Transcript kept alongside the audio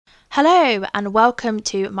Hello and welcome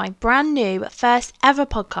to my brand new first ever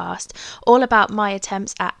podcast, all about my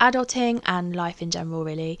attempts at adulting and life in general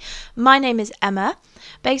really. My name is Emma.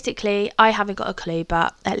 Basically, I haven't got a clue,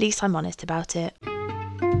 but at least I'm honest about it.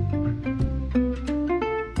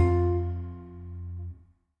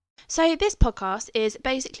 So this podcast is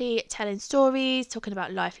basically telling stories, talking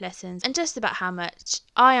about life lessons, and just about how much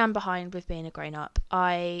I am behind with being a grown-up.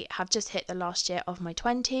 I have just hit the last year of my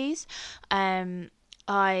 20s.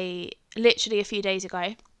 I literally a few days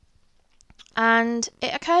ago, and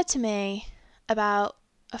it occurred to me about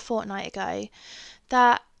a fortnight ago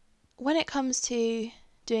that when it comes to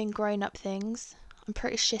doing grown-up things, I'm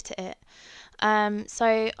pretty shit at it.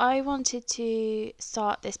 So I wanted to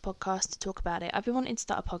start this podcast to talk about it. I've been wanting to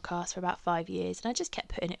start a podcast for about 5 years, and I just kept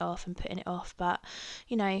putting it off, but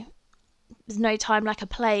there's no time like a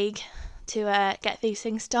plague to get these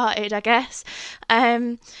things started, I guess.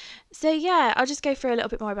 So yeah, I'll just go through a little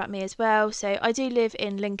bit more about me as well. So I do live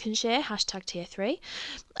in Lincolnshire, #tier 3.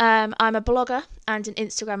 I'm a blogger and an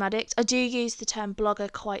Instagram addict. I do use the term blogger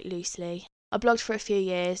quite loosely. I blogged for a few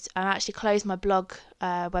years. I actually closed my blog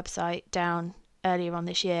website down earlier on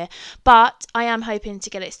this year, but I am hoping to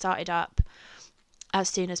get it started up as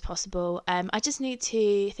soon as possible. I just need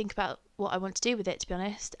to think about what I want to do with it, to be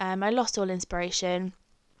honest. I lost all inspiration.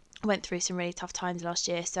 Went through some really tough times last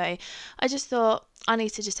year, so I just thought I need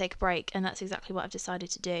to just take a break, and that's exactly what I've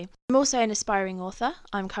decided to do. I'm also an aspiring author.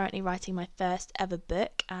 I'm currently writing my first ever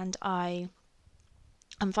book, and I'm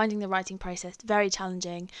finding the writing process very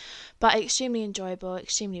challenging, but extremely enjoyable,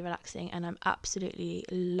 extremely relaxing, and I'm absolutely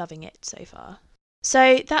loving it so far.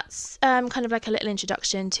 So that's kind of like a little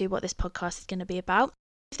introduction to what this podcast is going to be about.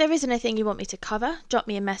 If there is anything you want me to cover, drop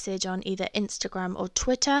me a message on either Instagram or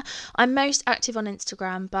Twitter. I'm most active on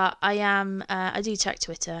Instagram, but I do check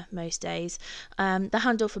Twitter most days. The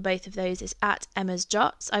handle for both of those is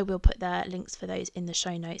 @EmmasJots. I will put the links for those in the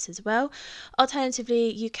show notes as well.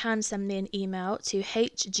 Alternatively, you can send me an email to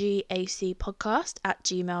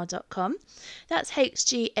hgacpodcast@gmail.com. That's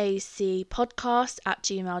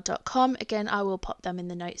hgacpodcast@gmail.com. Again, I will pop them in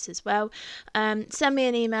the notes as well. Send me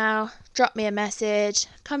an email, drop me a message.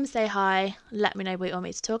 Come say hi, let me know what you want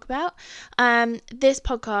me to talk about. This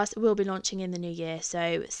podcast will be launching in the new year,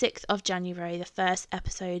 so 6th of January, the first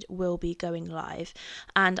episode will be going live,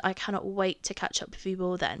 and I cannot wait to catch up with you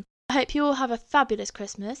all then. I hope you all have a fabulous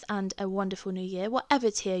Christmas and a wonderful new year,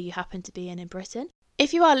 whatever tier you happen to be in Britain.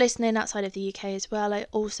 If you are listening outside of the UK as well, I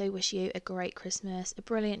also wish you a great Christmas, a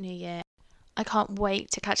brilliant new year. I can't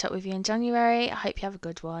wait to catch up with you in January. I hope you have a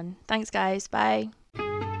good one. Thanks guys, bye.